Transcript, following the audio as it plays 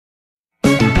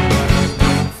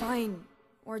fine.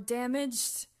 Or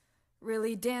damaged.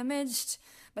 Really damaged.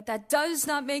 But that does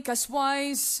not make us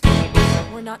wise.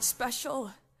 We're not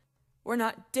special. We're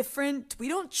not different. We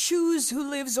don't choose who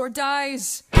lives or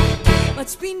dies.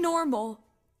 Let's be normal.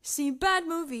 See bad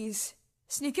movies.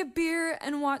 Sneak a beer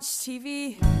and watch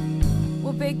TV.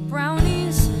 We'll bake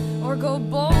brownies or go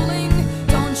bowling.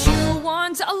 Don't you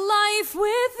want a life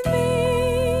with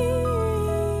me?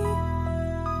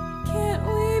 Can't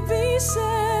we be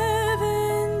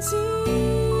 17?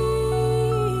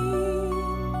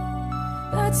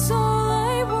 That's all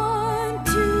I want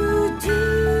to do.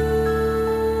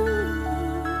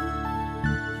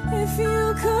 If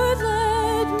you could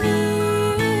let me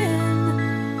in,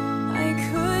 I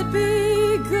could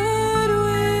be good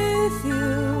with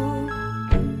you.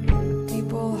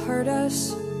 People hurt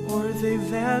us, or they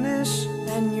vanish.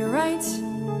 and you're right,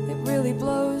 it really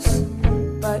blows.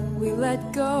 But we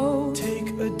let go. Take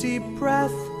a deep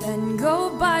breath, Then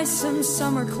go buy some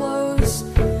summer clothes.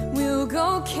 We'll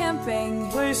go camping,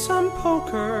 play some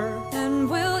poker, and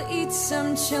we'll eat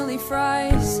some chili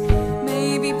fries.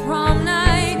 Maybe prom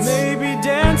night. maybe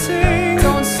dancing.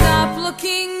 Don't stop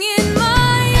looking in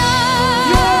my eyes.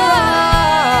 Your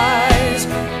eyes.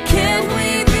 Can't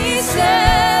we be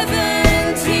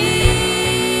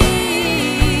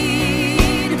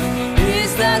 17?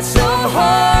 Is that so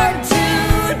hard to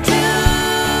do?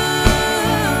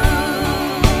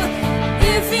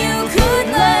 If you could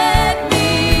let me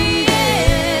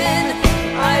in,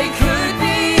 I could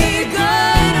be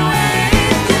good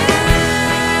with you.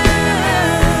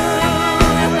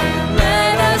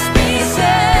 Let us be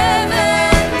 17.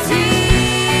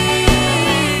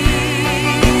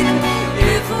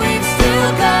 If we've still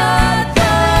got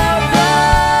the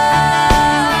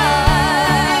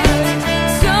right.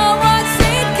 So what's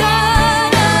it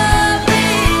gonna be?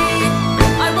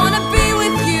 I wanna be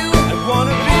with you. I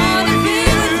wanna be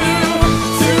With you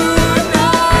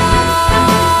tonight.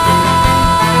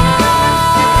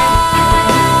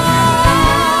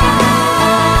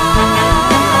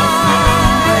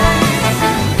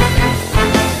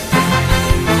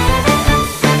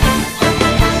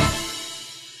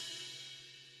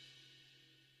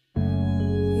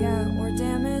 Yeah, we're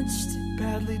damaged,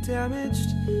 badly damaged.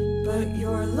 but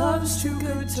your love's too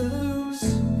good to lose.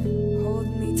 Hold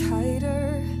me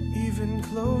tighter. Even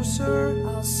closer.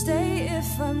 I'll stay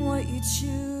if I'm what you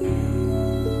choose.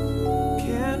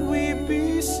 Can we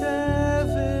be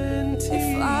 17?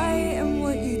 If I